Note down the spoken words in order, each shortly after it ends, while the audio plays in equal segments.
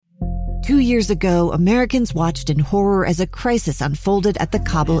2 years ago, Americans watched in horror as a crisis unfolded at the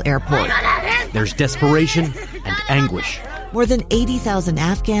Kabul airport. There's desperation and anguish. More than 80,000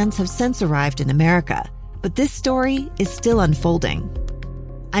 Afghans have since arrived in America, but this story is still unfolding.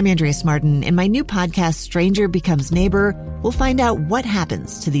 I'm Andrea Martin. In my new podcast, Stranger Becomes Neighbor, we'll find out what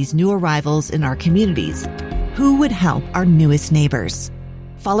happens to these new arrivals in our communities. Who would help our newest neighbors?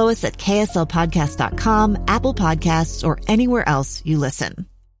 Follow us at kslpodcast.com, Apple Podcasts, or anywhere else you listen.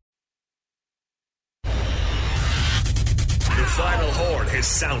 The final horn has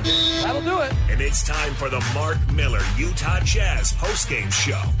sounded. That'll do it. And it's time for the Mark Miller Utah Jazz postgame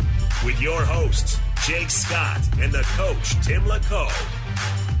show with your hosts, Jake Scott and the coach, Tim LaCoe.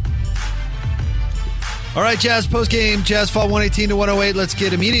 All right, Jazz postgame. Jazz fall 118-108. Let's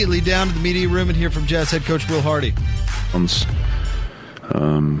get immediately down to the media room and hear from Jazz head coach Will Hardy.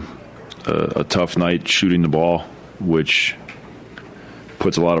 A tough night shooting the ball, which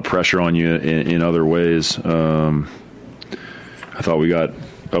puts a lot of pressure on you in other ways. I thought we got,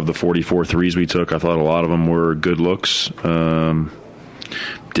 of the 44 threes we took, I thought a lot of them were good looks.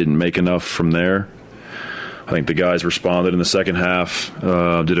 Didn't make enough from there. I think the guys responded in the second half,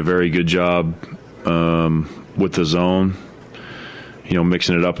 did a very good job with the zone,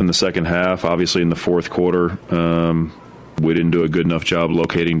 mixing it up in the second half. Obviously in the fourth quarter, we didn't do a good enough job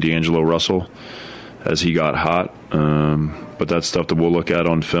locating D'Angelo Russell as he got hot. But that's stuff that we'll look at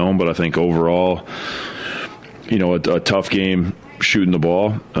on film. But I think overall, a tough game shooting the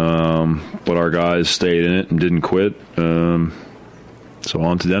ball. But our guys stayed in it and didn't quit. So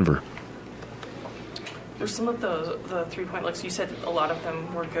on to Denver. For some of the three-point looks, you said a lot of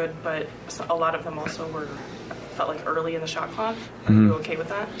them were good, but a lot of them also felt like early in the shot clock. Are you okay with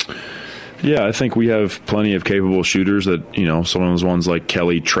that? Yeah, I think we have plenty of capable shooters that, some of those ones like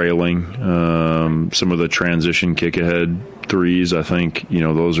Kelly trailing, some of the transition kick-ahead threes, I think,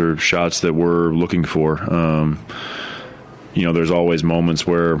 those are shots that we're looking for. There's always moments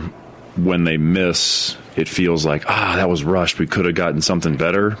where when they miss, it feels like, that was rushed. We could have gotten something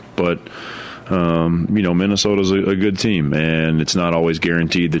better, but Minnesota's a good team, and it's not always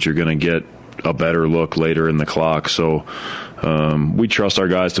guaranteed that you're going to get a better look later in the clock. So we trust our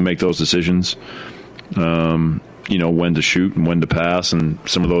guys to make those decisions, when to shoot and when to pass. And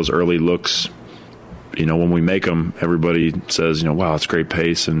some of those early looks, when we make them, everybody says, wow, it's great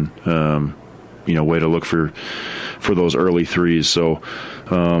pace and, way to look for those early threes. So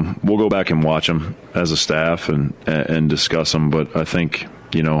we'll go back and watch them as a staff and discuss them. But I think,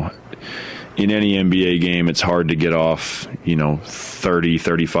 in any NBA game, it's hard to get off, 30,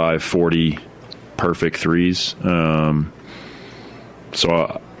 35, 40 perfect threes.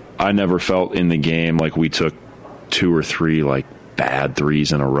 So I never felt in the game like we took 2 or 3 like bad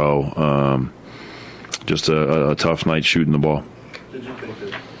threes in a row. Just a tough night shooting the ball. Did you think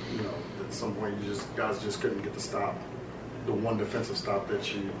that, at some point guys just couldn't get the stop, the one defensive stop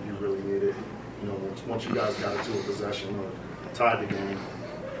that you really needed, once you guys got into a possession or tied the game?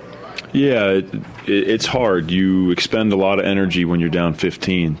 Yeah, it's hard. You expend a lot of energy when you're down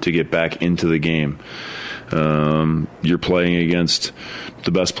 15 to get back into the game. You're playing against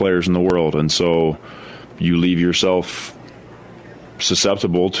the best players in the world, and so you leave yourself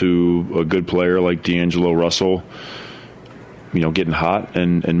susceptible to a good player like D'Angelo Russell, getting hot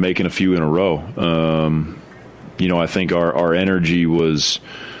and making a few in a row. I think our energy was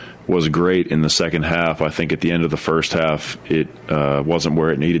great in the second half. I think at the end of the first half, it wasn't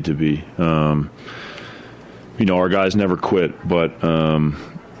where it needed to be. Our guys never quit, but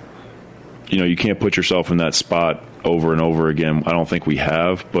you can't put yourself in that spot over and over again. I don't think we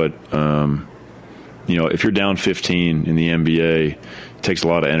have, but if you're down 15 in the NBA, it takes a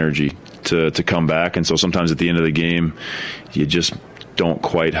lot of energy to come back, and so sometimes at the end of the game, you just don't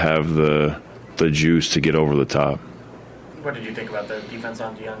quite have the juice to get over the top. What did you think about the defense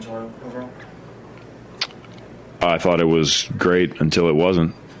on D'Angelo overall? I thought it was great until it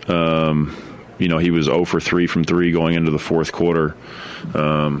wasn't. He was 0 for 3 from 3 going into the fourth quarter.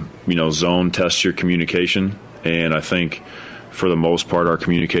 Zone tests your communication, and I think for the most part our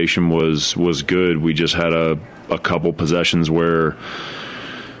communication was good. We just had a couple possessions where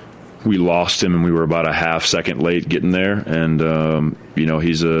we lost him and we were about a half second late getting there, and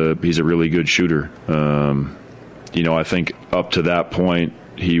he's a really good shooter. I think up to that point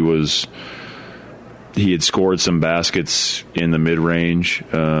he had scored some baskets in the mid-range,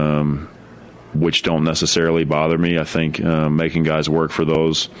 which don't necessarily bother me. I think making guys work for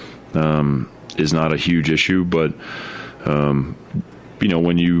those is not a huge issue, but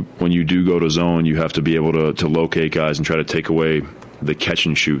when you do go to zone, you have to be able to locate guys and try to take away the catch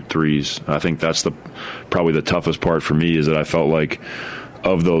and shoot threes. I think that's probably the toughest part for me, is that I felt like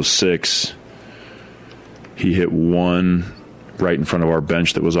of those 6, he hit one right in front of our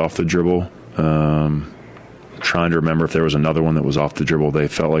bench that was off the dribble. Trying to remember if there was another one that was off the dribble. They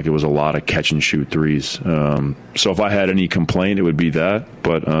felt like it was a lot of catch and shoot threes. So if I had any complaint, it would be that.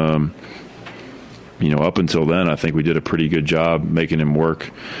 But up until then, I think we did a pretty good job making him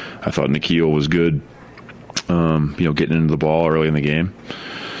work. I thought Nikhil was good, getting into the ball early in the game.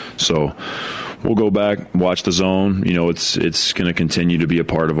 So we'll go back, watch the zone. It's going to continue to be a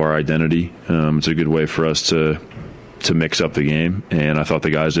part of our identity. It's a good way for us to mix up the game, and I thought the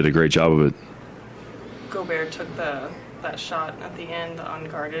guys did a great job of it. Gobert took that shot at the end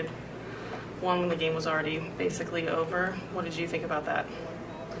unguarded, one when the game was already basically over. What did you think about that?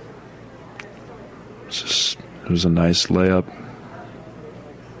 It was a nice layup.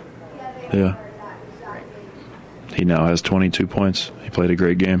 Yeah. He now has 22 points. He played a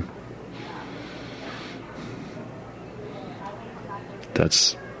great game.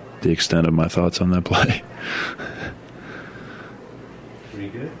 That's the extent of my thoughts on that play. Pretty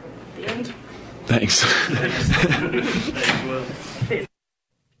good. The end. Thanks.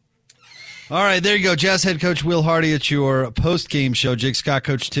 All right, there you go. Jazz head coach Will Hardy at your post-game show. Jake Scott,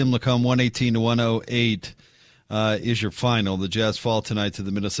 Coach Tim Lacombe, 118-108 is your final. The Jazz fall tonight to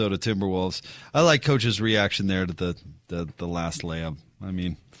the Minnesota Timberwolves. I like Coach's reaction there to the last layup. I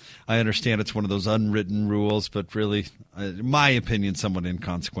mean, I understand it's one of those unwritten rules, but really, in my opinion, somewhat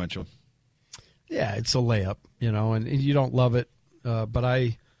inconsequential. Yeah, it's a layup, and you don't love it. But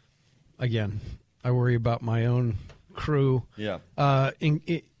I worry about my own crew. Yeah.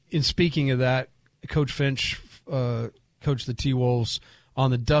 In speaking of that, Coach Finch coached the T-Wolves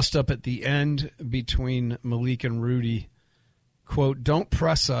on the dust-up at the end between Malik and Rudy. Quote, "Don't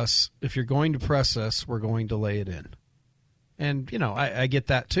press us. If you're going to press us, we're going to lay it in." And, I get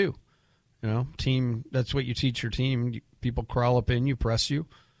that too. Team, that's what you teach your team. People crawl up in you, press you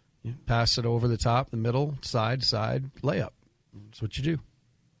pass it over the top, the middle, side, layup. That's what you do.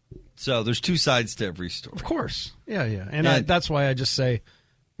 So there's two sides to every story. Of course. Yeah. And that's why I just say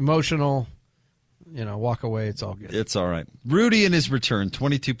emotional, walk away. It's all good. It's all right. Rudy in his return,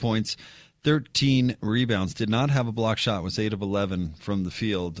 22 points, 13 rebounds. Did not have a block shot. Was 8 of 11 from the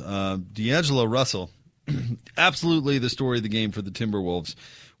field. D'Angelo Russell, absolutely the story of the game for the Timberwolves.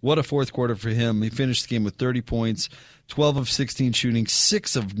 What a fourth quarter for him. He finished the game with 30 points, 12 of 16 shooting,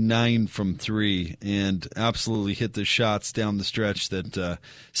 6 of 9 from 3, and absolutely hit the shots down the stretch that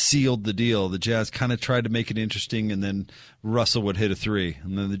sealed the deal. The Jazz kind of tried to make it interesting, and then Russell would hit a 3.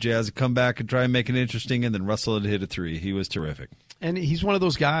 And then the Jazz would come back and try and make it interesting, and then Russell would hit a 3. He was terrific. And he's one of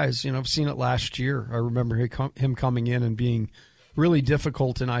those guys, I've seen it last year. I remember him coming in and being really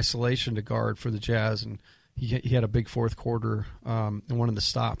difficult in isolation to guard for the Jazz, and he had a big fourth quarter in one of the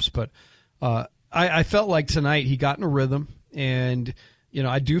stops. But I felt like tonight he got in a rhythm, and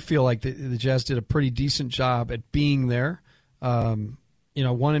I do feel like the Jazz did a pretty decent job at being there. One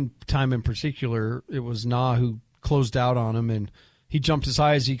time in particular, it was Na who closed out on him, and he jumped as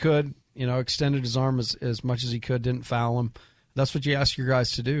high as he could, extended his arm as much as he could, didn't foul him. That's what you ask your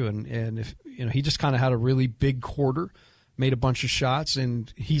guys to do. And if he just kind of had a really big quarter, made a bunch of shots,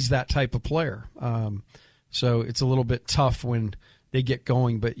 and he's that type of player. So it's a little bit tough when they get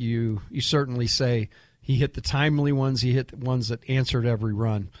going, but you certainly say he hit the timely ones. He hit the ones that answered every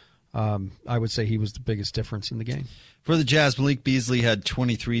run. I would say he was the biggest difference in the game. For the Jazz, Malik Beasley had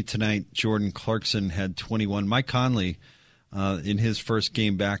 23 tonight. Jordan Clarkson had 21. Mike Conley, in his first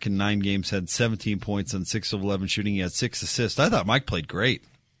game back in 9 games, had 17 points on 6 of 11 shooting. He had 6 assists. I thought Mike played great.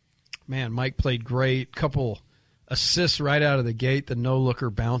 Man, Mike played great. Couple assists right out of the gate, the no-looker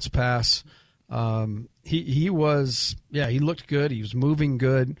bounce pass. He looked good. He was moving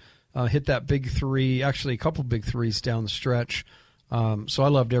good. Hit that big 3, actually a couple big 3s down the stretch. So I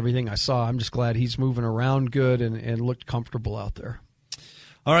loved everything I saw. I'm just glad he's moving around good and looked comfortable out there.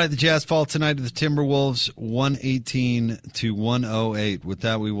 All right, the Jazz fall tonight to the Timberwolves, 118-108. With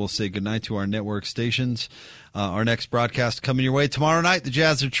that, we will say goodnight to our network stations. Our next broadcast coming your way tomorrow night. The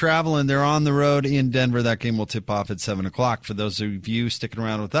Jazz are traveling. They're on the road in Denver. That game will tip off at 7 o'clock. For those of you sticking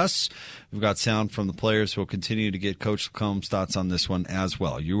around with us, we've got sound from the players. We'll continue to get Coach Lacombe's thoughts on this one as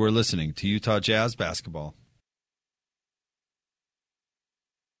well. You are listening to Utah Jazz Basketball.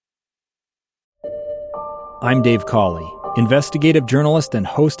 I'm Dave Cawley, investigative journalist and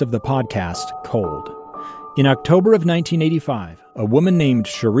host of the podcast Cold. In October of 1985, a woman named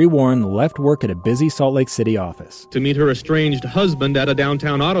Cherie Warren left work at a busy Salt Lake City office to meet her estranged husband at a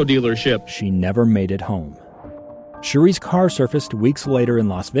downtown auto dealership. She never made it home. Cherie's car surfaced weeks later in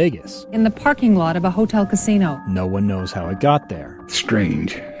Las Vegas. In the parking lot of a hotel casino. No one knows how it got there.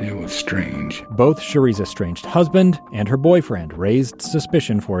 Strange. It was strange. Both Cherie's estranged husband and her boyfriend raised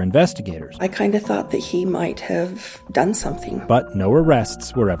suspicion for investigators. I kind of thought that he might have done something. But no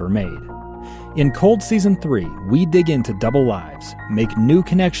arrests were ever made. In Cold Season 3, we dig into double lives, make new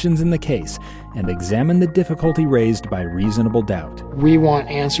connections in the case, and examine the difficulty raised by reasonable doubt. We want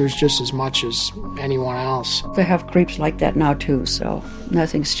answers just as much as anyone else. They have creeps like that now too, so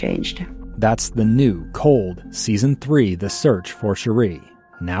nothing's changed. That's the new Cold Season 3, The Search for Cherie,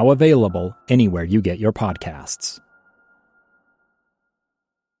 now available anywhere you get your podcasts.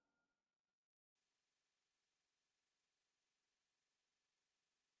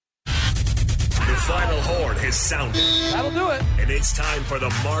 The final horn has sounded. That'll do it. And it's time for the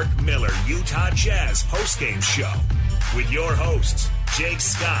Mark Miller Utah Jazz postgame show with your hosts, Jake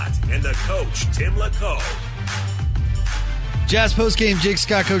Scott and the coach, Tim LaComb. Jazz postgame, Jake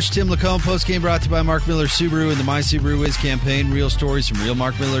Scott, Coach Tim LaComb. Postgame brought to you by Mark Miller Subaru and the My Subaru Is campaign. Real stories from real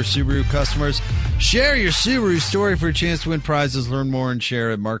Mark Miller Subaru customers. Share your Subaru story for a chance to win prizes. Learn more and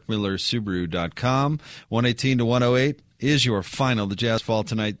share at markmillersubaru.com. 118-108 is your final. The Jazz fall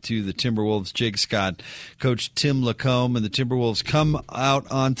tonight to the Timberwolves. Jake Scott, Coach Tim LaComb, and the Timberwolves come out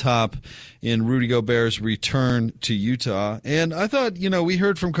on top in Rudy Gobert's return to Utah. And I thought, we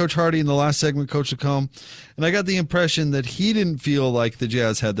heard from Coach Hardy in the last segment, Coach LaComb, and I got the impression that he didn't feel like the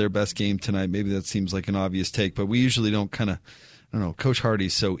Jazz had their best game tonight. Maybe that seems like an obvious take, but we usually don't Coach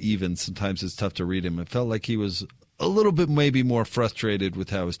Hardy's so even. Sometimes it's tough to read him. It felt like he was a little bit maybe more frustrated with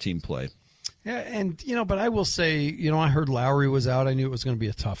how his team played. Yeah, and, but I will say, I heard Lowry was out. I knew it was going to be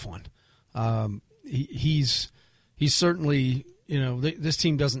a tough one. He's certainly, this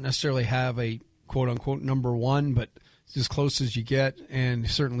team doesn't necessarily have a quote-unquote number one, but it's as close as you get, and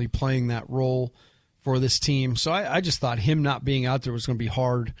certainly playing that role for this team. So I just thought him not being out there was going to be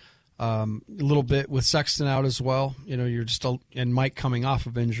hard. A little bit with Sexton out as well. You're just and Mike coming off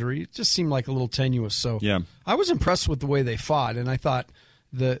of injury. It just seemed like a little tenuous. So yeah. I was impressed with the way they fought, and I thought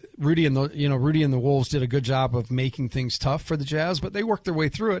Rudy and the Wolves did a good job of making things tough for the Jazz, but they worked their way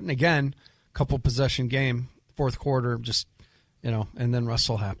through it. And again, couple possession game, fourth quarter, just and then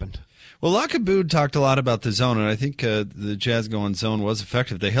Russell happened. Well, Lockabood talked a lot about the zone, and I think the Jazz going zone was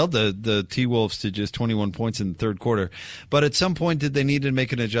effective. They held the T-Wolves to just 21 points in the third quarter. But at some point, did they need to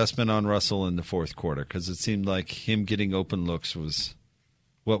make an adjustment on Russell in the fourth quarter? Because it seemed like him getting open looks was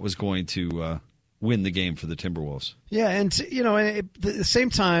what was going to win the game for the Timberwolves. Yeah, and, at the same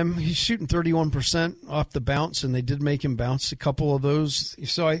time, he's shooting 31% off the bounce, and they did make him bounce a couple of those.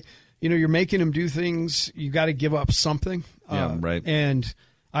 So, you're making him do things. You got to give up something. Yeah, right. And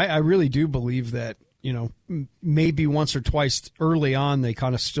I really do believe that, maybe once or twice early on they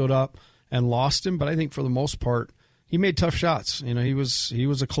kind of stood up and lost him. But I think for the most part, he made tough shots. He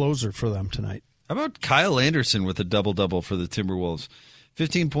was a closer for them tonight. How about Kyle Anderson with a double-double for the Timberwolves?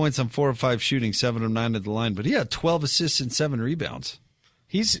 15 points on 4 of 5 shooting, 7 of 9 at the line. But he had 12 assists and 7 rebounds.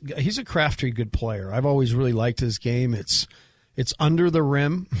 He's a crafty, good player. I've always really liked his game. It's under the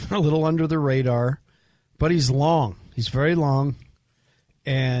rim, a little under the radar, but he's long. He's very long.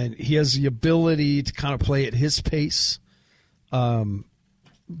 And he has the ability to kind of play at his pace.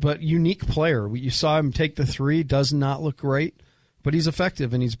 But unique player. You saw him take the three. Does not look great, but he's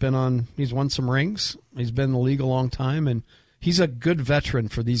effective, and he's won some rings. He's been in the league a long time, and he's a good veteran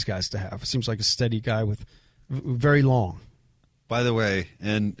for these guys to have. Seems like a steady guy with very long. By the way,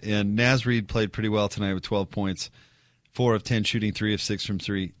 and Naz Reid played pretty well tonight with 12 points, 4 of 10 shooting, 3 of 6 from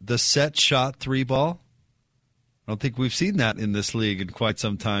 3. The set shot 3 ball. I don't think we've seen that in this league in quite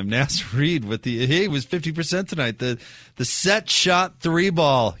some time. Naz Reid with he was 50% tonight. The set shot 3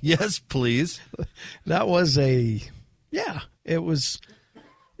 ball. Yes, please. That was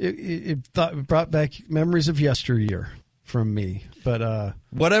it brought back memories of yesteryear from me. But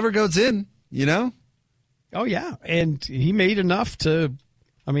whatever goes in, Oh yeah, and he made enough to.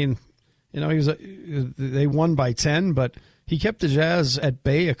 I mean, they won by 10, but he kept the Jazz at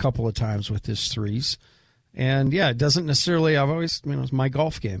bay a couple of times with his threes. And, yeah, it doesn't necessarily – it's my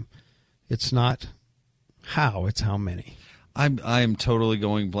golf game. It's not how, it's how many. I'm totally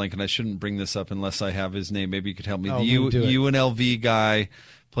going blank, and I shouldn't bring this up unless I have his name. Maybe you could help me. Oh, the UNLV guy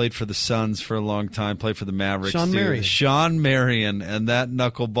played for the Suns for a long time, played for the Mavericks. Sean Marion, and that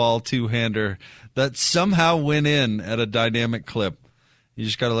knuckleball two-hander that somehow went in at a dynamic clip. You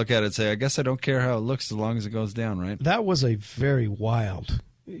just got to look at it and say, I guess I don't care how it looks as long as it goes down, right? That was a very wild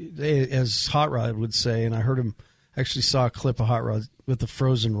 – as Hot Rod would say, and I heard him actually saw a clip of Hot Rod with the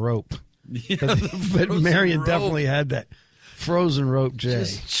frozen rope. Yeah, but Marion definitely had that Frozen rope J.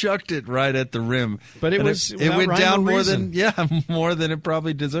 Just chucked it right at the rim. But it went down more than it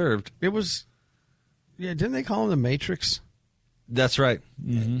probably deserved. It was, didn't they call him the Matrix? That's right.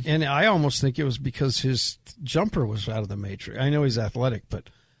 Mm-hmm. And I almost think it was because his jumper was out of the Matrix. I know he's athletic, but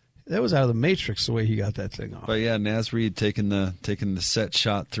that was out of the Matrix the way he got that thing off. But yeah, Naz Reid taking the set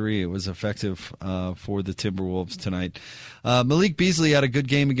shot three. It was effective for the Timberwolves tonight. Malik Beasley had a good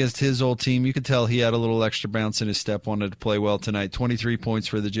game against his old team. You could tell he had a little extra bounce in his step, wanted to play well tonight. 23 points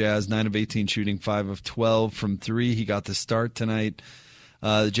for the Jazz, 9 of 18 shooting, 5 of 12 from three. He got the start tonight.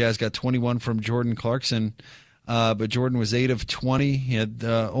 The Jazz got 21 from Jordan Clarkson. But Jordan was 8 of 20. He had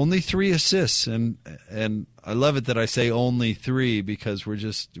only 3 assists, and I love it that I say only 3 because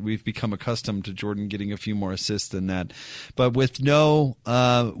we've become accustomed to Jordan getting a few more assists than that. But with no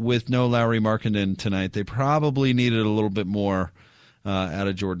Lauri Markkanen tonight, they probably needed a little bit more out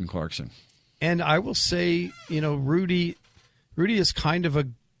of Jordan Clarkson. And I will say, Rudy is kind of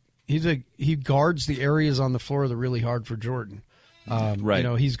he guards the areas on the floor that are really hard for Jordan. Right.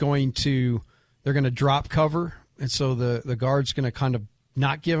 They're going to drop cover, and so the guard's going to kind of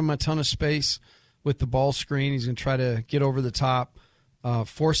not give him a ton of space with the ball screen. He's going to try to get over the top,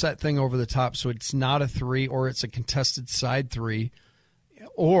 force that thing over the top so it's not a 3 or it's a contested side 3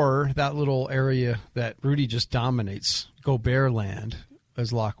 or that little area that Rudy just dominates, Gobert land,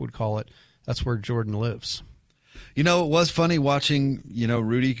 as Locke would call it. That's where Jordan lives. It was funny watching,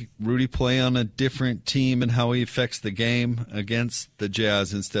 Rudy play on a different team and how he affects the game against the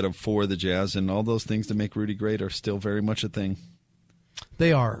Jazz instead of for the Jazz, and all those things that make Rudy great are still very much a thing.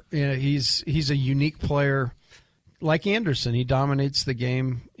 They are. He's a unique player. Like Anderson, he dominates the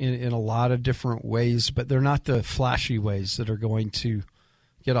game in a lot of different ways, but they're not the flashy ways that are going to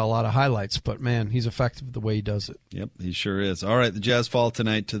get a lot of highlights. But, man, he's effective the way he does it. Yep, he sure is. All right, the Jazz fall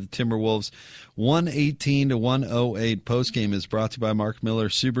tonight to the Timberwolves, 118-108. Postgame is brought to you by Mark Miller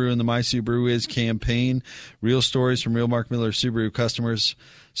Subaru and the My Subaru Is campaign. Real stories from real Mark Miller Subaru customers.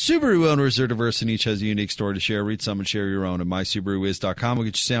 Subaru owners are diverse and each has a unique story to share. Read some and share your own at mysubaruis.com. We'll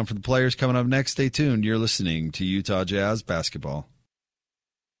get you sound for the players coming up next. Stay tuned. You're listening to Utah Jazz Basketball.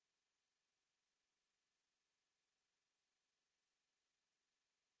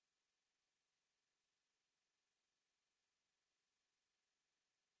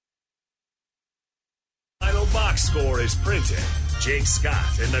 Box score is printed. Jake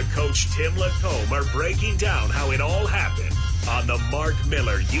Scott and the coach Tim Lacombe are breaking down how it all happened on the Mark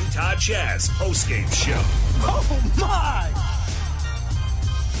Miller Utah Jazz postgame show. Oh my!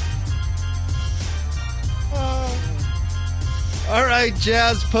 All right,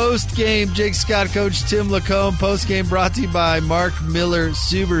 Jazz postgame. Jake Scott, coach Tim Lacombe. Postgame brought to you by Mark Miller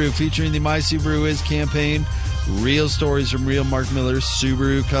Subaru, featuring the My Subaru Is campaign. Real stories from real Mark Miller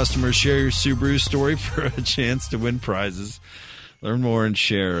Subaru customers. Share your Subaru story for a chance to win prizes. Learn more and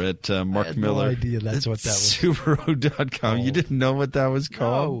share at Mark I had Miller. No idea that's what that was. Subaru.com. No. You didn't know what that was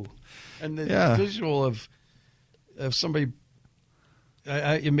called? No. And the visual of somebody,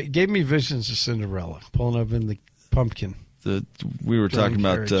 it gave me visions of Cinderella pulling up in the pumpkin. We were talking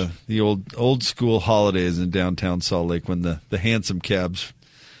about the old school holidays in downtown Salt Lake when the handsome cabs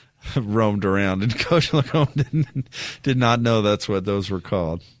roamed around, and Coach Lacombe did not know that's what those were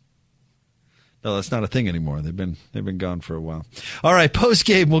called. No, that's not a thing anymore. They've been gone for a while. All right, post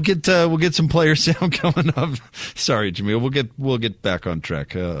game we'll get some player sound coming up. Sorry, Jamil. We'll get back on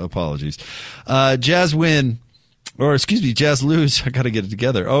track. Apologies. Jazz win. Or, excuse me, Jazz lose. I got to get it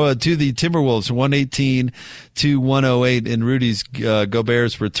together. To the Timberwolves, 118-108 in Rudy's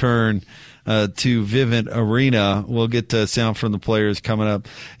Gobert's return to Vivint Arena. We'll get sound from the players coming up.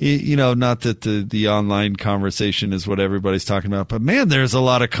 Not that the online conversation is what everybody's talking about, but man, there's a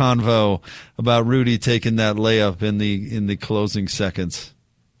lot of convo about Rudy taking that layup in the closing seconds.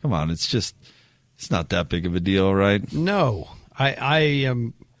 Come on, it's not that big of a deal, right? No, I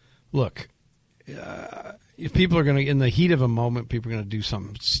am. Look. If people are going to, in the heat of a moment, people are going to do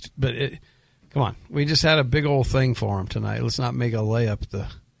something. But come on, we just had a big old thing for him tonight. Let's not make a layup the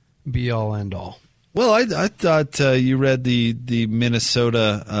be-all, end-all. Well, I thought you read the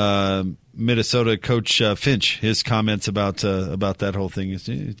Minnesota coach Finch, his comments about that whole thing.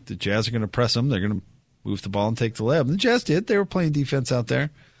 The Jazz are going to press them. They're going to move the ball and take the layup. And the Jazz did. They were playing defense out there.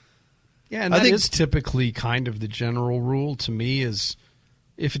 Yeah, and that is typically kind of the general rule to me is –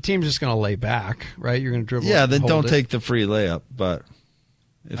 if a team's just going to lay back, right, you're going to dribble. Yeah, then don't take the free layup. But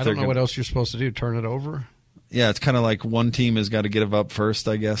I don't know what else you're supposed to do. Turn it over. Yeah, it's kind of like one team has got to get up first.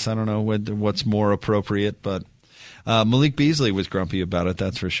 I guess I don't know what's more appropriate, but Malik Beasley was grumpy about it.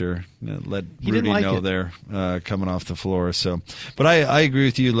 That's for sure. Let Rudy know there coming off the floor. So, but I agree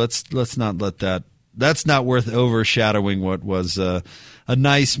with you. Let's not let that not worth overshadowing what was a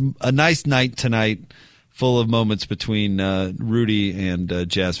nice night tonight, full of moments between Rudy and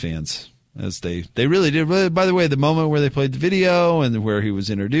Jazz fans. As they really did. By the way, the moment where they played the video and where he was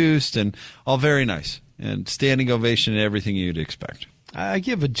introduced, and all very nice, and standing ovation and everything you'd expect. I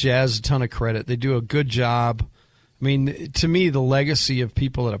give a Jazz a ton of credit. They do a good job. I mean, to me, the legacy of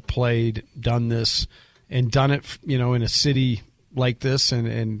people that have played, done this, and done it, in a city like this,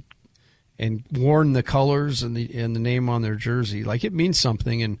 and worn the colors and the name on their jersey, like, it means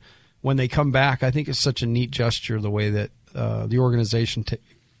something. And when they come back, I think it's such a neat gesture the way that the organization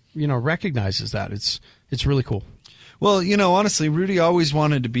recognizes that. It's really cool. Well, honestly, Rudy always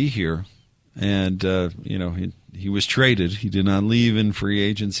wanted to be here, and he was traded. He did not leave in free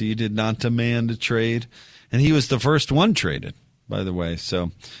agency. He did not demand a trade, and he was the first one traded, by the way.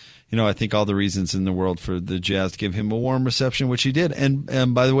 So, I think all the reasons in the world for the Jazz to give him a warm reception, which he did.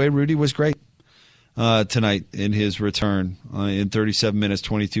 And by the way, Rudy was great tonight in his return. In 37 minutes,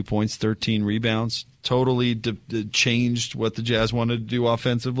 22 points, 13 rebounds. Totally changed what the Jazz wanted to do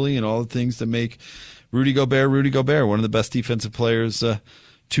offensively, and all the things that make Rudy Gobert, one of the best defensive players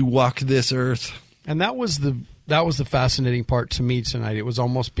to walk this earth. And that was the fascinating part to me tonight. It was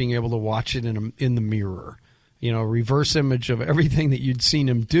almost being able to watch it in the mirror, reverse image of everything that you'd seen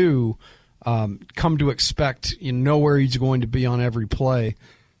him do, come to expect, know where he's going to be on every play,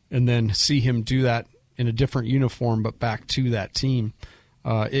 and then see him do that in a different uniform, but back to that team.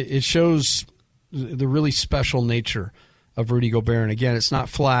 It shows the really special nature of Rudy Gobert. And again, it's not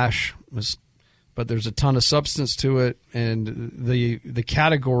flash, but there's a ton of substance to it, and the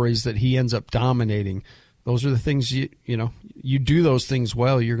categories that he ends up dominating, those are the things you do those things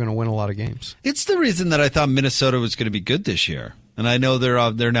well, you're going to win a lot of games. It's the reason that I thought Minnesota was going to be good this year. And I know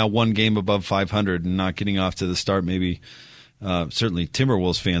they're now one game above 500 and not getting off to the start maybe certainly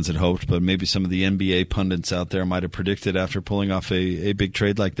Timberwolves fans had hoped, but maybe some of the NBA pundits out there might have predicted after pulling off a big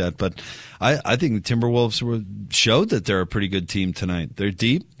trade like that. But I think the Timberwolves showed that they're a pretty good team tonight. They're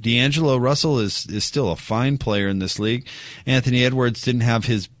deep. D'Angelo Russell is still a fine player in this league. Anthony Edwards didn't have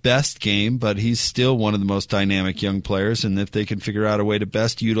his best game, but he's still one of the most dynamic young players. And if they can figure out a way to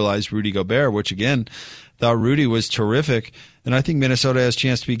best utilize Rudy Gobert, which again, thought Rudy was terrific, and I think Minnesota has a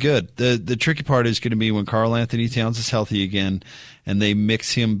chance to be good. The tricky part is going to be when Karl Anthony Towns is healthy again and they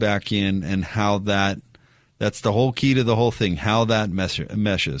mix him back in, and how that's the whole key to the whole thing, how that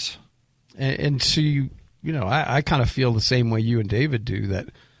meshes. And to, I kind of feel the same way you and David do, that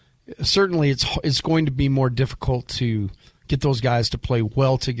certainly it's going to be more difficult to get those guys to play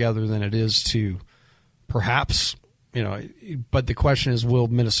well together than it is to perhaps – but the question is, will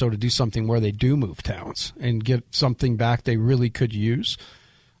Minnesota do something where they do move Towns and get something back they really could use?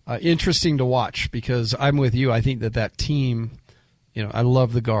 Interesting to watch, because I'm with you. I think that team, I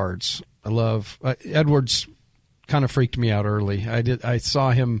love the guards. I love Edwards. Kind of freaked me out early. I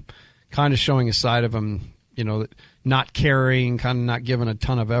saw him kind of showing a side of him, not carrying, kind of not giving a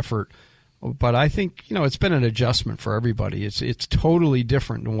ton of effort. But I think, it's been an adjustment for everybody. It's totally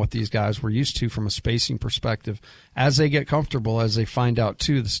different than what these guys were used to from a spacing perspective. As they get comfortable, as they find out,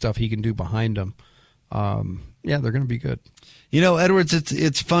 too, the stuff he can do behind them, they're going to be good. Edwards,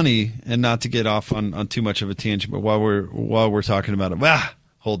 it's funny, and not to get off on too much of a tangent, but while we're talking about it,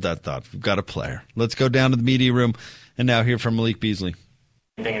 hold that thought. We've got a player. Let's go down to the media room and now hear from Malik Beasley.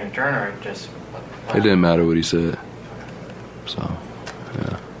 Anything in return, or just... It didn't matter what he said. So,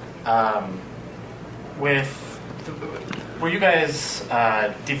 yeah. Were you guys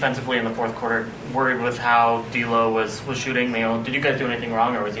defensively in the fourth quarter worried with how D'Lo was shooting? Did you guys do anything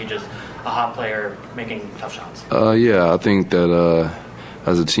wrong, or was he just a hot player making tough shots? Yeah, I think that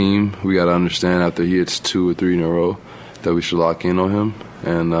as a team, we got to understand after he hits 2 or 3 in a row that we should lock in on him.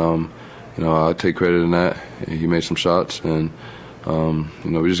 And, I take credit in that. He made some shots, and,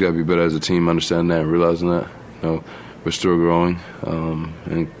 we just got to be better as a team, understanding that and realizing that. We're still growing,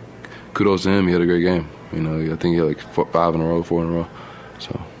 and kudos to him. He had a great game. I think he had like 5 in a row, 4 in a row.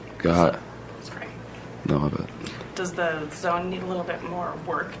 So, got hot. That's great. No, my bad. Does the zone need a little bit more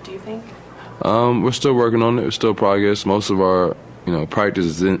work, do you think? We're still working on it. It's still progress. Most of our, practice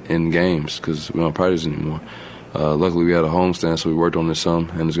is in games because we don't practice anymore. Luckily, we had a homestand, so we worked on this some,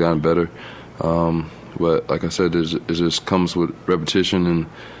 and it's gotten better. But like I said, it just comes with repetition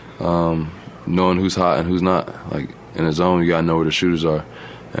and knowing who's hot and who's not. Like in the zone, you got to know where the shooters are,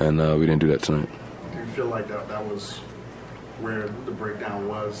 and we didn't do that tonight. Do you feel like that was where the breakdown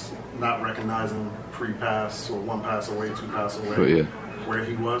was, not recognizing pre-pass or 1 pass away, 2 pass away, but yeah, where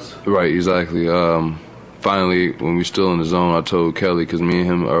he was? Right, exactly. Finally, when we're still in the zone, I told Kelly, because me and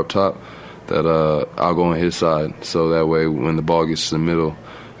him are up top, that I'll go on his side. So that way, when the ball gets to the middle,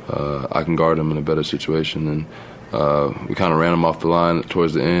 I can guard them in a better situation. And we kind of ran them off the line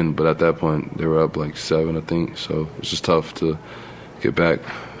towards the end, but at that point they were up like 7, I think. So it's just tough to get back.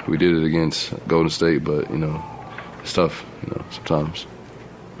 We did it against Golden State, but it's tough, sometimes.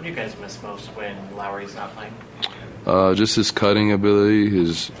 What do you guys miss most when Lowry's not playing? Just his cutting ability,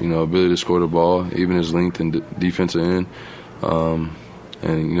 his ability to score the ball, even his length and defensive end,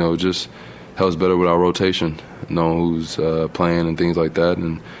 and just helps better with our rotation, knowing who's playing and things like that.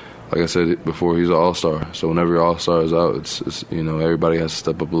 And like I said before, he's an all-star, so whenever your all-star is out, it's everybody has to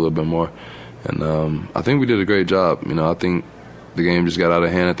step up a little bit more. And I think we did a great job. I think the game just got out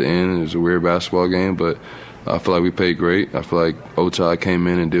of hand at the end. It was a weird basketball game, but I feel like we played great. I feel like Ochai came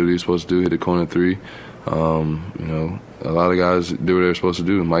in and did what he was supposed to do, hit the corner 3. A lot of guys did what they were supposed to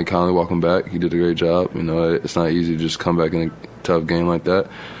do. Mike Conley walking back, he did a great job. It's not easy to just come back in a tough game like that.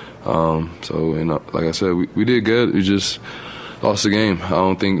 Like I said, we did good. We just lost the game. I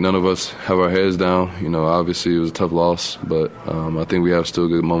don't think none of us have our heads down. Obviously it was a tough loss, but I think we have still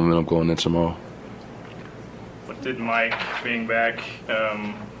good momentum going into tomorrow. What did Mike being back,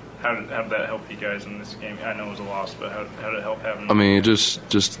 how did that help you guys in this game? I know it was a loss, but how did it help having him?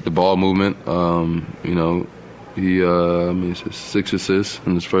 Just the ball movement. He it's 6 assists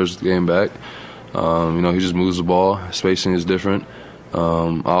in his first game back. He just moves the ball. Spacing is different. I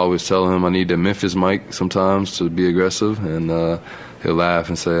always tell him I need the Memphis Mike sometimes to be aggressive, and he'll laugh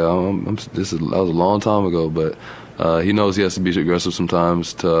and say, that was a long time ago, but he knows he has to be aggressive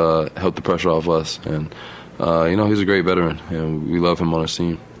sometimes to help the pressure off us. And he's a great veteran, and we love him on our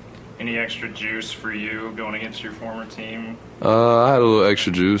team. Any extra juice for you going against your former team? I had a little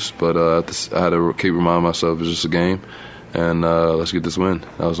extra juice, but I had to keep reminding myself it's just a game, and let's get this win.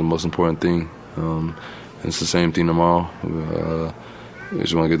 That was the most important thing. And it's the same thing tomorrow. We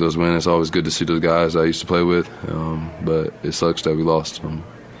just want to get those wins. It's always good to see those guys I used to play with, but it sucks that we lost.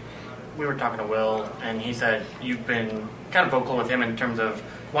 We were talking to Will, and he said you've been kind of vocal with him in terms of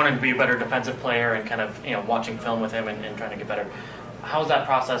wanting to be a better defensive player and kind of watching film with him and trying to get better. How's that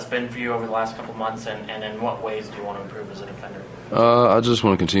process been for you over the last couple months, and in what ways do you want to improve as a defender? I just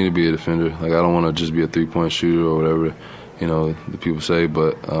want to continue to be a defender. Like, I don't want to just be a three-point shooter or whatever, the people say.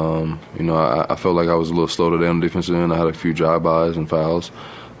 But, I felt like I was a little slow today on the defensive end. I had a few drive-bys and fouls.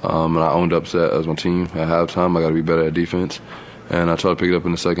 And I owned up to that as my team. At halftime, I got to be better at defense. And I tried to pick it up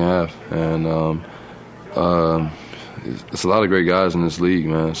in the second half. And it's a lot of great guys in this league,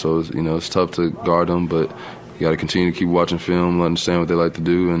 man. So, it's tough to guard them, but you got to continue to keep watching film, understand what they like to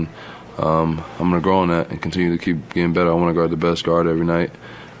do, and I'm going to grow on that and continue to keep getting better. I want to guard the best guard every night,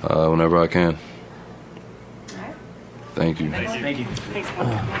 whenever I can. Thank you. Thank you.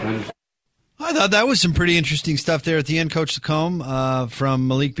 I thought that was some pretty interesting stuff there at the end, Coach Lacombe, from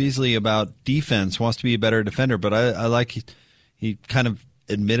Malik Beasley about defense, wants to be a better defender, but I like he kind of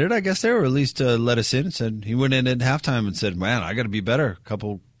admitted, I guess, there, or at least let us in and said he went in at halftime and said, man, I got to be better.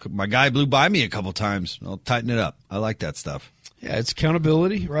 My guy blew by me a couple times. I'll tighten it up. I like that stuff. Yeah, it's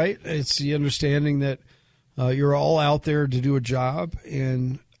accountability, right? It's the understanding that you're all out there to do a job.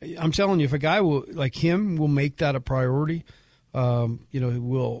 And I'm telling you, if a guy like him will make that a priority,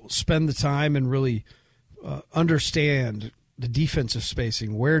 will spend the time and really understand the defensive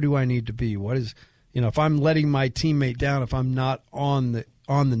spacing. Where do I need to be? What is, if I'm letting my teammate down, if I'm not on the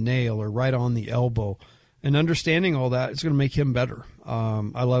nail or right on the elbow, and understanding all that, it's going to make him better.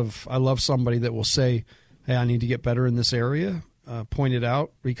 I love somebody that will say, hey, I need to get better in this area, point it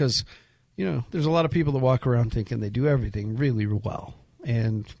out, because, there's a lot of people that walk around thinking they do everything really well.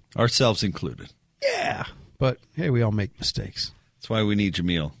 And ourselves included. Yeah. But, hey, we all make mistakes. That's why we need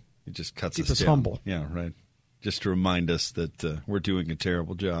Jameel. He just cuts Keep us down. humble. Yeah, right. Just to remind us that we're doing a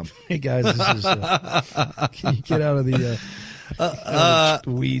terrible job. Hey, guys, this is can you get out of the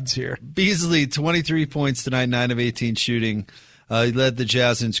weeds here? Beasley, 23 points tonight, 9 of 18 shooting. He led the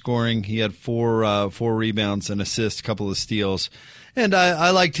Jazz in scoring. He had four rebounds, an assist, a couple of steals. And I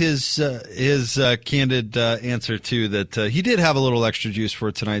liked his candid answer, too, that he did have a little extra juice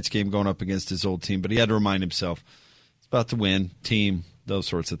for tonight's game going up against his old team, but he had to remind himself it's about to win, team, those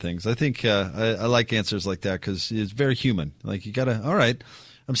sorts of things. I think I like answers like that because it's very human. Like, you got to, all right,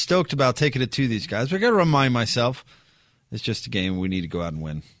 I'm stoked about taking it to these guys, but I got to remind myself it's just a game. We need to go out and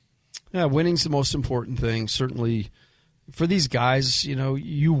win. Yeah, winning's the most important thing. Certainly for these guys,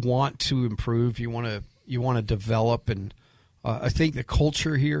 you want to improve. You want to develop, and I think the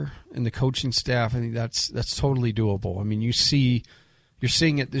culture here and the coaching staff, I think that's totally doable. I mean, you're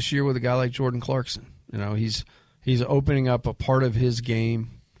seeing it this year with a guy like Jordan Clarkson. He's opening up a part of his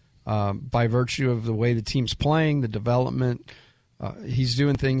game by virtue of the way the team's playing, the development. He's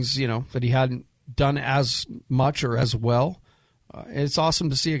doing things, that he hadn't done as much or as well It's awesome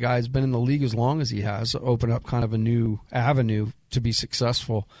to see a guy who's been in the league as long as he has open up kind of a new avenue to be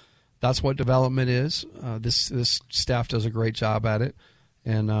successful. That's what development is. This staff does a great job at it,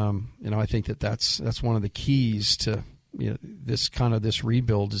 and I think that's one of the keys to this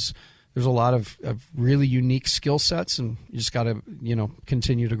rebuild. Is there's a lot of really unique skill sets, and you just got to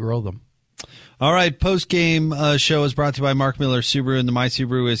continue to grow them. All right, post-game show is brought to you by Mark Miller Subaru and the My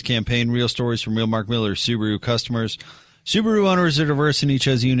Subaru Is campaign. Real stories from real Mark Miller Subaru customers. Subaru owners are diverse and each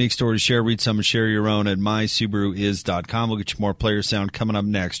has a unique story to share. Read some and share your own at mysubaruis.com. We'll get you more player sound coming up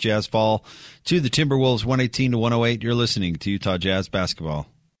next. Jazz fall to the Timberwolves 118-108. You're listening to Utah Jazz basketball.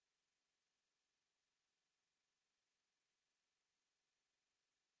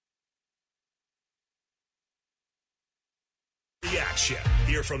 The action.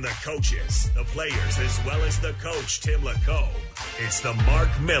 Hear from the coaches, the players, as well as the coach, Tim Lacombe. It's the Mark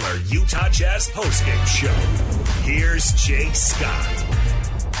Miller Utah Jazz postgame show. Here's Jake Scott.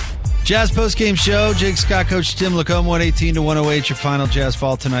 Jazz postgame show. Jake Scott, Coach Tim Lacombe, 118-108. Your final Jazz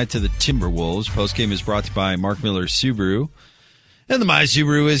fall tonight to the Timberwolves. Postgame is brought to you by Mark Miller Subaru and the My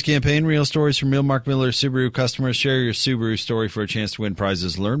Subaru Is campaign. Real stories from real Mark Miller Subaru customers. Share your Subaru story for a chance to win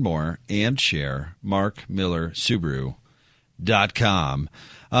prizes. Learn more and share. MarkMillerSubaru.com.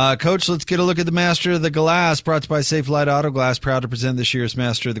 Coach, let's get a look at the Master of the Glass, brought to you by Safe Light Auto Glass. Proud to present this year's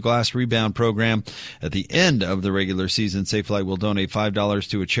Master of the Glass Rebound Program. At the end of the regular season, Safe Light will donate $5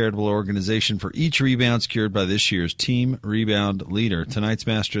 to a charitable organization for each rebound secured by this year's team rebound leader. Tonight's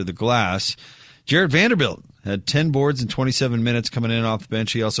Master of the Glass, Jared Vanderbilt, had 10 boards in 27 minutes coming in off the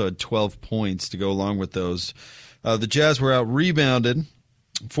bench. He also had 12 points to go along with those. The Jazz were out-rebounded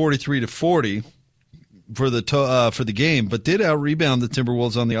 43-40. For the game, but did out-rebound the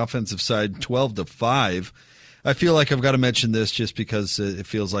Timberwolves on the offensive side 12-5. I feel like I've got to mention this just because it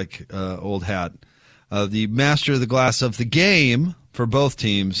feels like old hat. The Master of the Glass of the game for both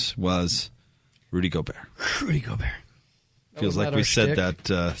teams was Rudy Gobert. Rudy Gobert. Feels like we said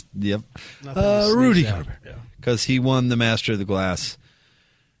that. Yep. Rudy Gobert. Because he won the Master of the Glass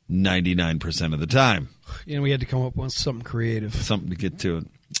 99% of the time. And we had to come up with something creative. Something to get to it.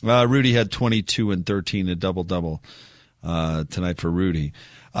 Rudy had 22 and 13, a double-double tonight for Rudy.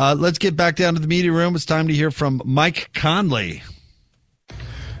 Let's get back down to the media room. It's time to hear from Mike Conley.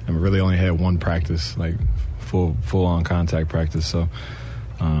 And we really only had one practice, like full-on contact practice. So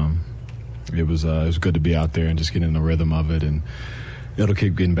it was good to be out there and just get in the rhythm of it. And it'll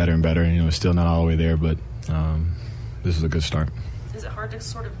keep getting better and better. And, it's still not all the way there, but this is a good start. Is it hard to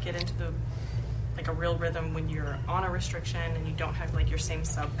sort of get into a real rhythm when you're on a restriction and you don't have your same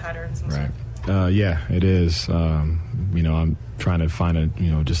sub patterns and right. stuff? Yeah, it is. I'm trying to find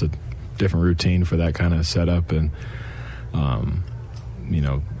just a different routine for that kind of setup, and I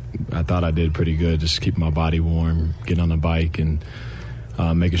thought I did pretty good, just keeping my body warm, getting on the bike, and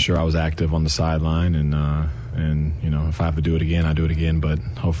making sure I was active on the sideline, and if I have to do it again, I do it again. But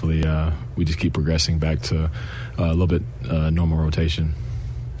hopefully, we just keep progressing back to a little bit normal rotation.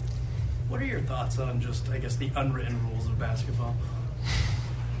 What are your thoughts on just, the unwritten rules of basketball?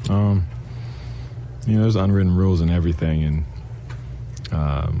 There's unwritten rules in everything, and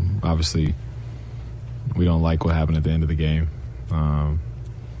obviously we don't like what happened at the end of the game,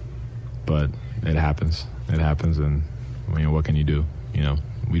 but it happens. It happens, and what can you do?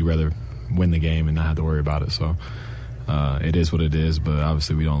 We'd rather win the game and not have to worry about it. So it is what it is, but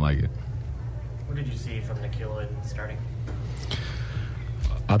obviously we don't like it. What did you see from Nikhil in starting?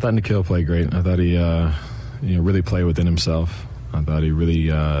 I thought Nikhil played great. I thought he, really played within himself. I thought he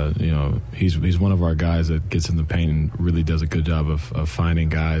really, he's one of our guys that gets in the paint and really does a good job of finding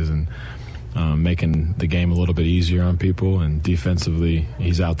guys and making the game a little bit easier on people. And defensively,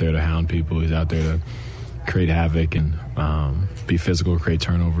 he's out there to hound people. He's out there to create havoc and be physical, create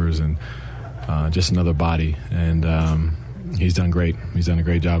turnovers, and just another body. And he's done great. He's done a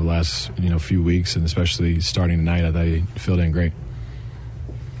great job the last few weeks, and especially starting tonight. I thought he filled in great.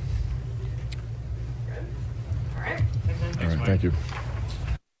 All right, thank you.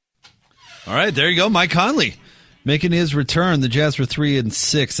 All right, there you go, Mike Conley making his return. The Jazz were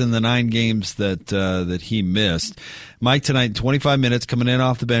 3-6 in the 9 games that he missed. Mike tonight, 25 minutes, coming in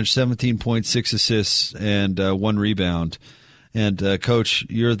off the bench, 17 points, 6 assists, and 1 rebound. And Coach,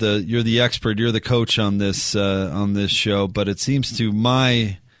 you're the expert, you're the coach on this show. But it seems to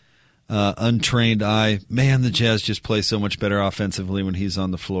my untrained eye, man, the Jazz just play so much better offensively when he's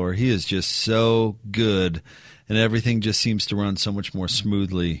on the floor. He is just so good. And everything just seems to run so much more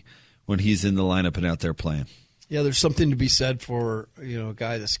smoothly when he's in the lineup and out there playing. Yeah, there's something to be said for a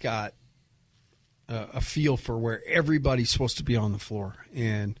guy that's got a feel for where everybody's supposed to be on the floor,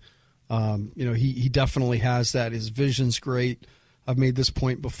 and he definitely has that. His vision's great. I've made this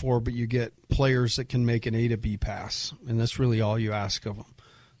point before, but you get players that can make an A to B pass, and that's really all you ask of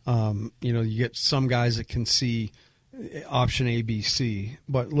them. You get some guys that can see option A, B, C,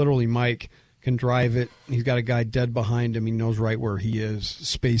 but literally Mike can drive it. He's got a guy dead behind him. He knows right where he is,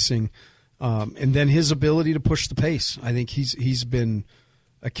 spacing. And then his ability to push the pace. I think he's been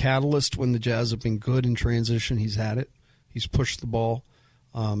a catalyst when the Jazz have been good in transition. He's had it. He's pushed the ball.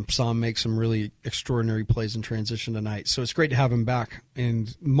 Saw him make some really extraordinary plays in transition tonight. So it's great to have him back.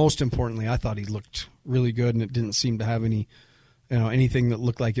 And most importantly, I thought he looked really good, and it didn't seem to have anything that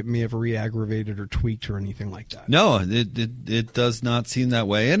looked like it may have re-aggravated or tweaked or anything like that. No, it does not seem that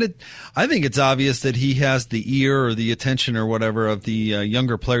way. And I think it's obvious that he has the ear or the attention or whatever of the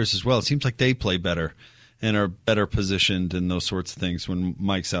younger players as well. It seems like they play better and are better positioned and those sorts of things when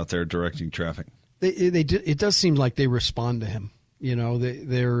Mike's out there directing traffic. It does seem like they respond to him.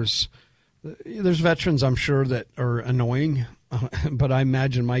 There's veterans, I'm sure, that are annoying, but I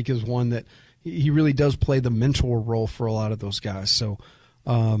imagine Mike is one that he really does play the mentor role for a lot of those guys. So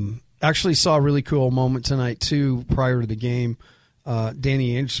actually saw a really cool moment tonight, too, prior to the game.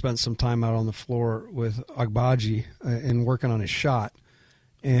 Danny Ainge spent some time out on the floor with Agbaji and working on his shot.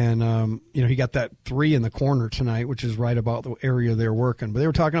 And, he got that 3 in the corner tonight, which is right about the area they're working. But they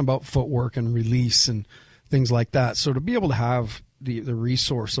were talking about footwork and release and things like that. So to be able to have the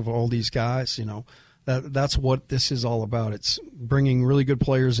resource of all these guys, that's what this is all about. It's bringing really good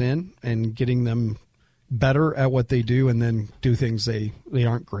players in and getting them better at what they do and then do things they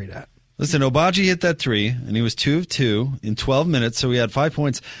aren't great at. Listen, Agbaji hit that 3, and he was 2 of 2 in 12 minutes, so he had 5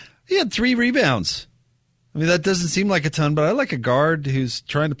 points. He had 3 rebounds. I mean, that doesn't seem like a ton, but I like a guard who's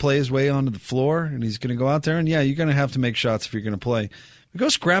trying to play his way onto the floor, and he's going to go out there, and yeah, you're going to have to make shots if you're going to play. But go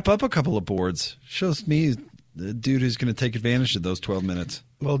scrap up a couple of boards. Shows me the dude who's going to take advantage of those 12 minutes.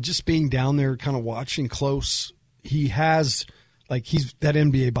 Well, just being down there kind of watching close, he has, that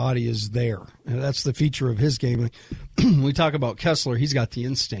NBA body is there. And that's the feature of his game. We talk about Kessler, he's got the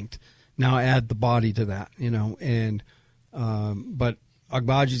instinct. Now add the body to that, and but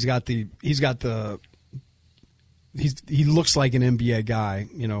Agbaji's he looks like an NBA guy,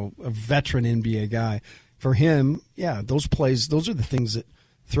 a veteran NBA guy. For him, yeah, those plays, those are the things that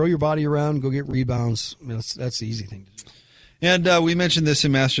throw your body around, go get rebounds. That's the easy thing to do. And we mentioned this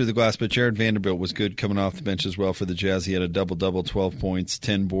in Master of the Glass, but Jared Vanderbilt was good coming off the bench as well for the Jazz. He had a double-double, 12 points,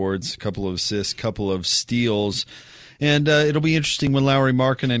 10 boards, a couple of assists, couple of steals. And it'll be interesting when Lauri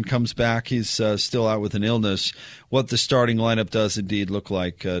Markkanen comes back. He's still out with an illness. What the starting lineup does indeed look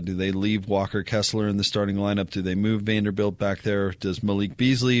like. Do they leave Walker Kessler in the starting lineup? Do they move Vanderbilt back there? Does Malik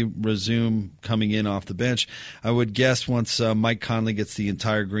Beasley resume coming in off the bench? I would guess once Mike Conley gets the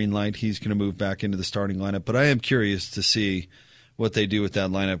entire green light, he's going to move back into the starting lineup. But I am curious to see what they do with that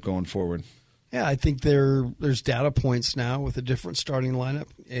lineup going forward. Yeah, I think there's data points now with a different starting lineup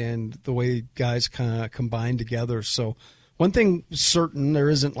and the way guys kind of combine together. So one thing certain, there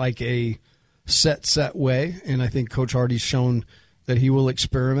isn't like a set way, and I think Coach Hardy's shown that he will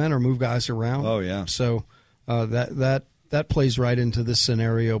experiment or move guys around. Oh, yeah. So that plays right into this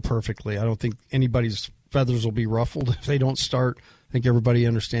scenario perfectly. I don't think anybody's feathers will be ruffled if they don't start. I think everybody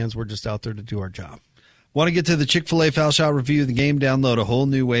understands we're just out there to do our job. Want to get to the Chick-fil-A Foul Shot review of the game? Download a whole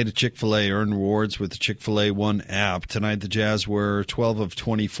new way to Chick-fil-A. Earn rewards with the Chick-fil-A One app. Tonight, the Jazz were 12 of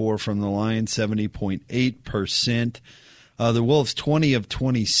 24 from the line, 70.8%. The Wolves, 20 of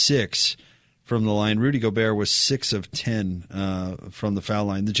 26 from the line. Rudy Gobert was 6 of 10 from the foul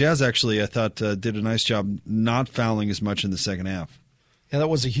line. The Jazz actually, I thought, did a nice job not fouling as much in the second half. Yeah, that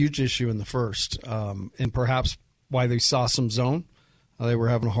was a huge issue in the first, and perhaps why they saw some zone. They were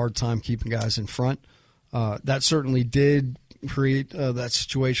having a hard time keeping guys in front. That certainly did create that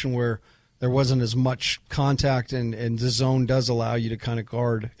situation where there wasn't as much contact, and the zone does allow you to kind of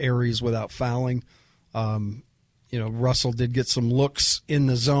guard areas without fouling. Russell did get some looks in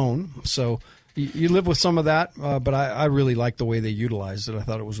the zone, so you live with some of that, but I really like the way they utilized it. I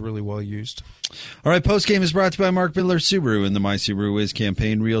thought it was really well used. All right, Postgame is brought to you by Mark Miller Subaru and the My Subaru Is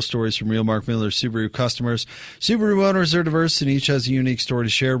campaign. Real stories from real Mark Miller Subaru customers. Subaru owners are diverse, and each has a unique story to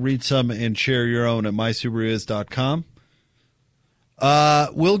share. Read some and share your own at mysubaruis.com.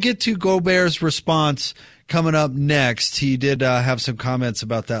 We'll get to Gobert's response coming up next. He did have some comments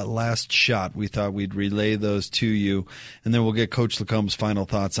about that last shot. We thought we'd relay those to you, and then we'll get Coach Lacombe's final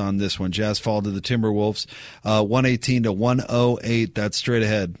thoughts on this one. Jazz fall to the Timberwolves, 118-108. That's straight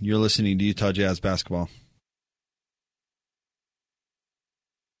ahead. You're listening to Utah Jazz Basketball.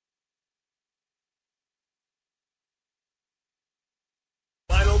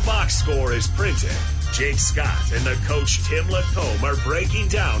 Final box score is printed, Jake Scott and the coach Tim Lacombe are breaking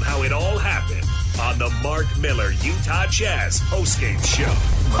down how it all happened on the Mark Miller Utah Jazz postgame show.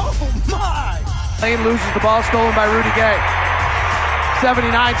 Oh, my! Lane loses the ball, stolen by Rudy Gay.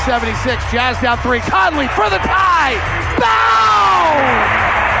 79-76, Jazz down 3. Conley for the tie! Bow!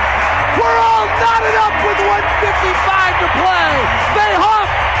 We're all knotted up with 1:55 to play. They hop,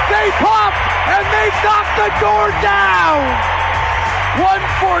 they pop, and they knock the door down.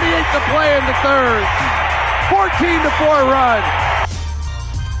 1:48 to play in the third. 14-4 run.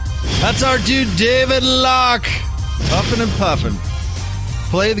 That's our dude David Locke. Puffin' and puffin'.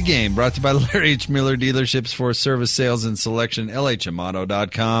 Play the game. Brought to you by Larry H. Miller Dealerships for service, sales, and selection.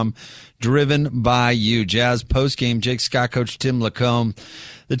 LHMauto.com. Driven by you. Jazz postgame. Jake Scott, Coach Tim Lacombe.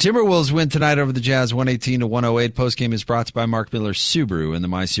 The Timberwolves win tonight over the Jazz 118-108. Postgame is brought to you by Mark Miller Subaru and the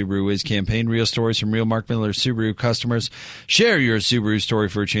My Subaru Is campaign. Real stories from real Mark Miller Subaru customers. Share your Subaru story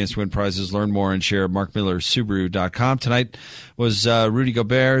for a chance to win prizes. Learn more and share at markmillersubaru.com. Tonight was Rudy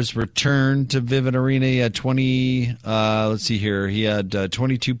Gobert's return to Vivint Arena. He had 20, let's see here. He had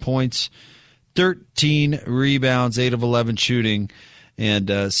 22 points, 13 rebounds, 8 of 11 shooting,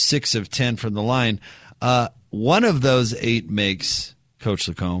 and 6 of 10 from the line. One of those 8 makes, Coach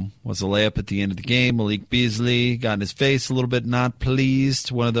Lacombe, was a layup at the end of the game. Malik Beasley got in his face a little bit, not pleased.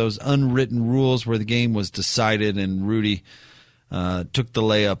 One of those unwritten rules where the game was decided and Rudy took the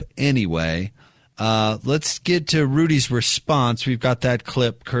layup anyway. Let's get to Rudy's response. We've got that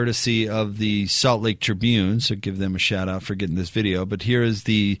clip courtesy of the Salt Lake Tribune, so give them a shout-out for getting this video. But here is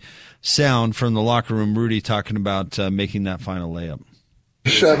the sound from the locker room, Rudy talking about making that final layup.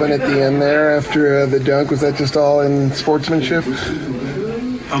 Shoving at the end there after the dunk, was that just all in sportsmanship?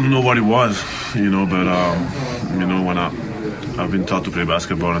 I don't know what it was, but when I've been taught to play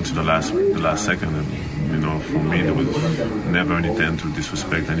basketball until the last second, and for me there was never any intent to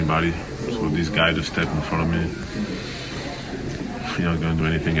disrespect anybody. So this guy just stepped in front of me. He was going to do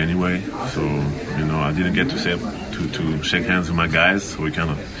anything anyway. So I didn't get to shake hands with my guys, so we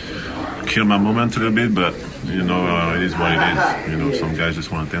kind of killed my moment a little bit, but it is what it is. Some guys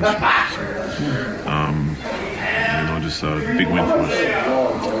just want attention. So, just a big win for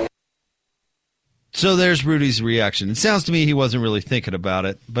us. So there's Rudy's reaction. It sounds to me he wasn't really thinking about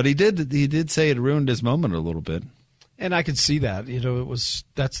it, but he did say it ruined his moment a little bit. And I could see that.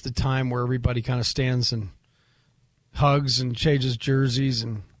 That's the time where everybody kind of stands and hugs and changes jerseys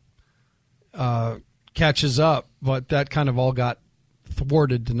and catches up, but that kind of all got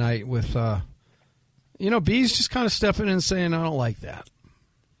thwarted tonight with B's just kind of stepping in and saying, I don't like that.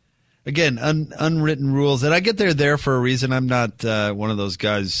 Again, unwritten rules, and I get they're there for a reason. I'm not one of those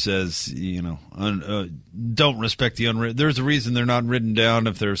guys who says, don't respect the unwritten. There's a reason they're not written down.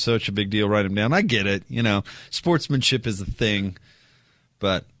 If they're such a big deal, write them down. I get it. Sportsmanship is a thing,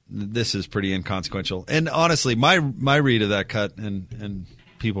 but this is pretty inconsequential. And honestly, my read of that cut, and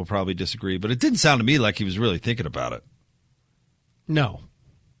people probably disagree, but it didn't sound to me like he was really thinking about it. No.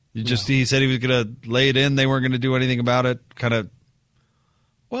 He said he was going to lay it in. They weren't going to do anything about it. Kind of.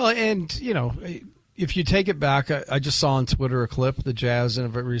 Well, and, if you take it back, I just saw on Twitter a clip, the Jazz in a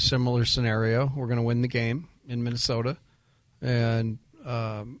very similar scenario. We're going to win the game in Minnesota. And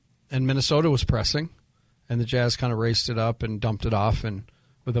Minnesota was pressing, and the Jazz kind of raced it up and dumped it off. And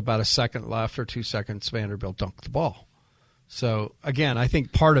with about a second left or 2 seconds, Vanderbilt dunked the ball. So, again, I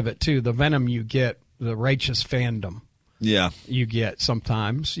think part of it, too, the venom you get, the righteous fandom you get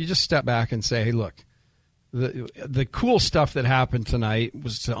sometimes, you just step back and say, hey, look, the cool stuff that happened tonight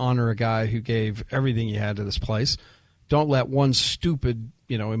was to honor a guy who gave everything he had to this place. Don't let one stupid,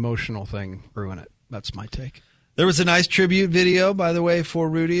 emotional thing ruin it. That's my take. There was a nice tribute video, by the way, for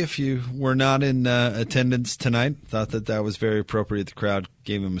Rudy. If you were not in attendance tonight, thought that was very appropriate. The crowd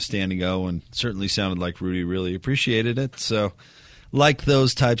gave him a standing O, and certainly sounded like Rudy really appreciated it. So, like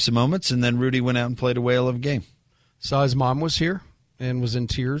those types of moments. And then Rudy went out and played a whale of a game. Saw his mom was here and was in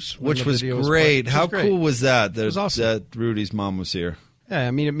tears. Which was great. How cool was that? It was awesome. That Rudy's mom was here. Yeah,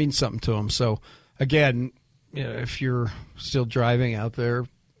 I mean, it means something to him. So, again, if you're still driving out there,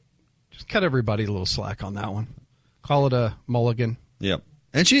 just cut everybody a little slack on that one. Call it a mulligan. Yep.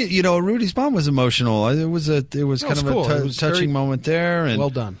 And she, Rudy's mom was emotional. It was kind of cool. A touching moment there. And,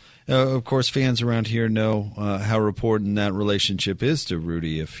 well done. Of course, fans around here know how important that relationship is to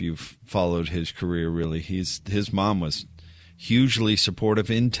Rudy. If you've followed his career, really, his mom was hugely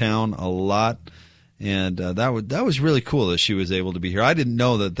supportive in town a lot, and that was really cool that she was able to be here. I didn't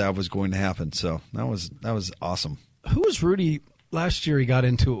know that was going to happen, so that was awesome. Who was Rudy last year? He got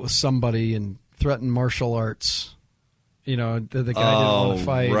into it with somebody and threatened martial arts. The guy didn't want to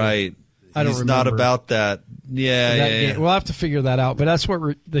fight. Right. I don't he's remember. not about that. Yeah. We'll have to figure that out. But that's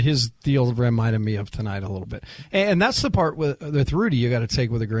what his deal reminded me of tonight a little bit. And that's the part with Rudy you got to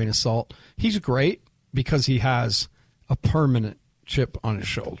take with a grain of salt. He's great because he has a permanent chip on his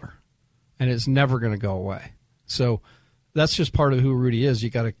shoulder, and it's never going to go away. So that's just part of who Rudy is. You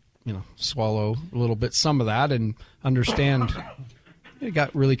got to swallow a little bit some of that and understand. You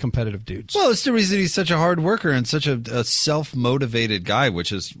got really competitive dudes. Well, it's the reason he's such a hard worker and such a self-motivated guy,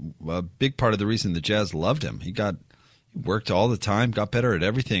 which is a big part of the reason the Jazz loved him. He worked all the time, got better at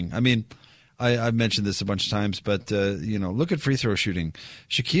everything. I mean, I've mentioned this a bunch of times, but look at free throw shooting.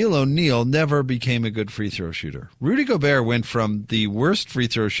 Shaquille O'Neal never became a good free throw shooter. Rudy Gobert went from the worst free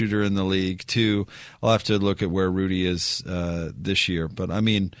throw shooter in the league to, I'll have to look at where Rudy is this year, but I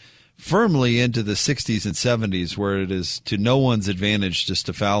mean, firmly into the 60s and 70s, where it is to no one's advantage just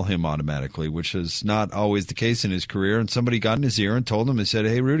to foul him automatically, which is not always the case in his career. And somebody got in his ear and told him, and said,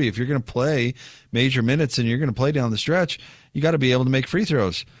 hey, Rudy, if you're going to play major minutes and you're going to play down the stretch, you got to be able to make free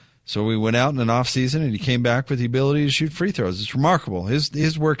throws. So we went out in an off season, and he came back with the ability to shoot free throws. It's remarkable.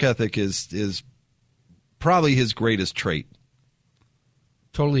 His work ethic is probably his greatest trait.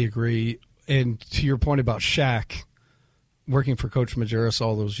 Totally agree. And to your point about Shaq, working for Coach Majerus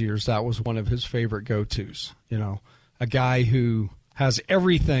all those years, that was one of his favorite go-tos. A guy who has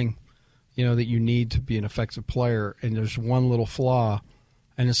everything, that you need to be an effective player, and there's one little flaw,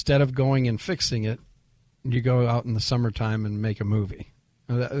 and instead of going and fixing it, you go out in the summertime and make a movie.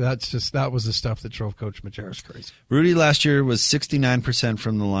 That was the stuff that drove Coach Majerus crazy. Rudy last year was 69%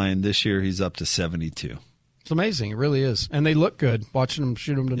 from the line. This year he's up to 72%. It's amazing. It really is. And they look good watching him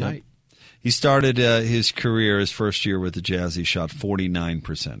shoot them tonight. Yeah. He started his career, his first year with the Jazz. He shot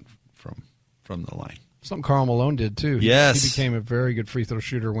 49% from the line. Something Karl Malone did, too. Yes. He became a very good free throw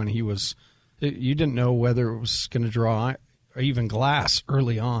shooter when he was – you didn't know whether it was going to draw or even glass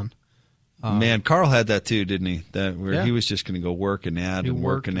early on. Man, Karl had that too, didn't he? He was just going to go work and add and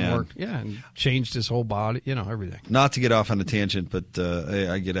work and add. Yeah, and changed his whole body, everything. Not to get off on a tangent, but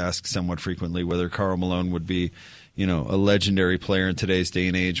I get asked somewhat frequently whether Karl Malone would be, a legendary player in today's day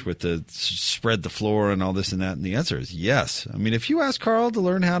and age with the spread the floor and all this and that. And the answer is yes. I mean, if you ask Karl to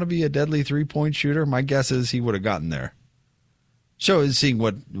learn how to be a deadly three-point shooter, my guess is he would have gotten there. Seeing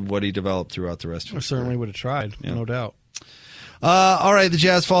what he developed throughout the rest of his certainly career. would have tried, no doubt. All right, the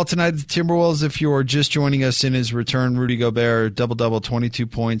Jazz fall tonight. The Timberwolves, if you're just joining us in his return, Rudy Gobert, double-double, 22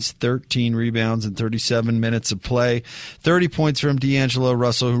 points, 13 rebounds in 37 minutes of play. 30 points from D'Angelo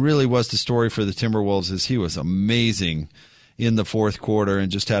Russell, who really was the story for the Timberwolves, as he was amazing in the fourth quarter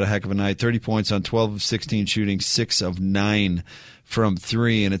and just had a heck of a night. 30 points on 12 of 16 shooting, 6 of 9 from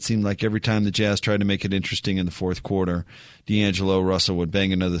 3, and it seemed like every time the Jazz tried to make it interesting in the fourth quarter, D'Angelo Russell would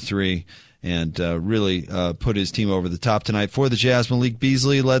bang another 3. And really put his team over the top tonight. For the Jazz, Malik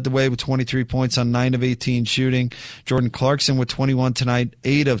Beasley led the way with 23 points on 9 of 18 shooting. Jordan Clarkson with 21 tonight,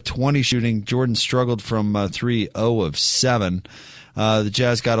 8 of 20 shooting. Jordan struggled from 3, 0 of 7. The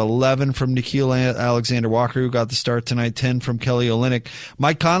Jazz got 11 from Nickeil Alexander-Walker, who got the start tonight, 10 from Kelly Olynyk.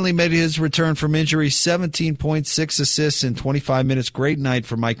 Mike Conley made his return from injury, 17 points, 6 assists in 25 minutes. Great night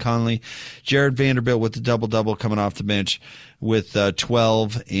for Mike Conley. Jared Vanderbilt with the double-double coming off the bench with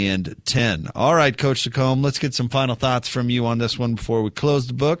 12 and 10. All right, Coach Lacombe, let's get some final thoughts from you on this one before we close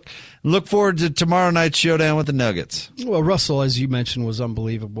the book. Look forward to tomorrow night's showdown with the Nuggets. Well, Russell, as you mentioned, was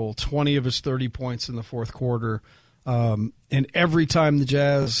unbelievable. 20 of his 30 points in the fourth quarter. And every time the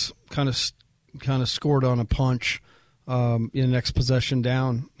Jazz kind of scored on a punch in the next possession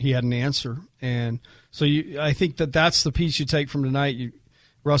down, he had an answer. And so I think that's the piece you take from tonight.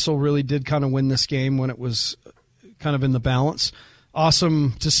 Russell really did kind of win this game when it was kind of in the balance.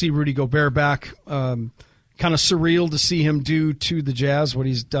 Awesome to see Rudy Gobert back. Kind of surreal to see him do to the Jazz what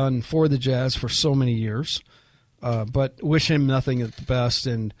he's done for the Jazz for so many years. But wish him nothing but the best.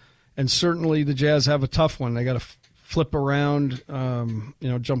 And certainly the Jazz have a tough one. They got to flip around,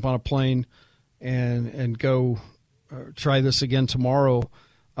 jump on a plane and go try this again tomorrow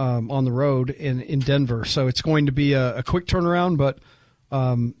on the road in Denver. So it's going to be a quick turnaround, but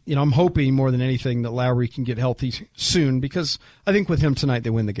I'm hoping more than anything that Lowry can get healthy soon, because I think with him tonight they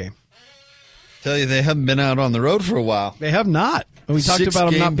win the game. Tell you, they haven't been out on the road for a while. They have not. We talked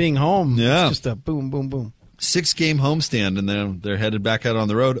about them not being home. Yeah. It's just a boom, boom, boom. 6-game homestand, and then they're headed back out on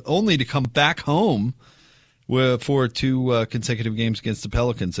the road, only to come back home for 2 consecutive games against the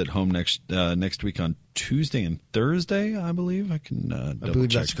Pelicans at home next week on Tuesday and Thursday, I believe. I can double check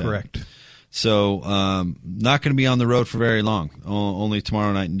that's correct. So not going to be on the road for very long, only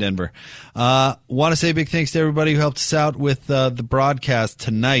tomorrow night in Denver. Want to say big thanks to everybody who helped us out with the broadcast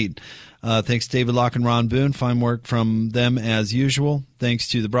tonight. Thanks to David Locke and Ron Boone. Fine work from them as usual. Thanks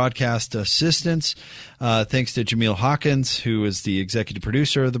to the broadcast assistants. Thanks to Jameel Hawkins, who is the executive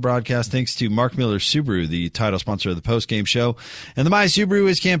producer of the broadcast. Thanks to Mark Miller Subaru, the title sponsor of the postgame show. And the My Subaru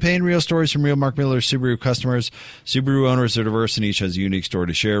Is campaign, real stories from real Mark Miller Subaru customers. Subaru owners are diverse and each has a unique story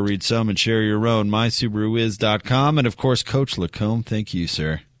to share. Read some and share your own. MySubaruIs.com. And, of course, Coach Lacombe. Thank you,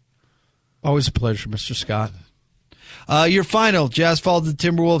 sir. Always a pleasure, Mr. Scott. Your final, Jazz fall to the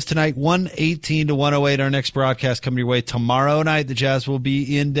Timberwolves tonight, 118-108. Our next broadcast coming your way tomorrow night. The Jazz will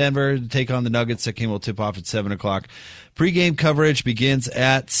be in Denver to take on the Nuggets. That game will tip off at 7 o'clock. Pre-game coverage begins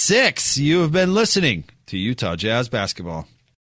at 6. You have been listening to Utah Jazz Basketball.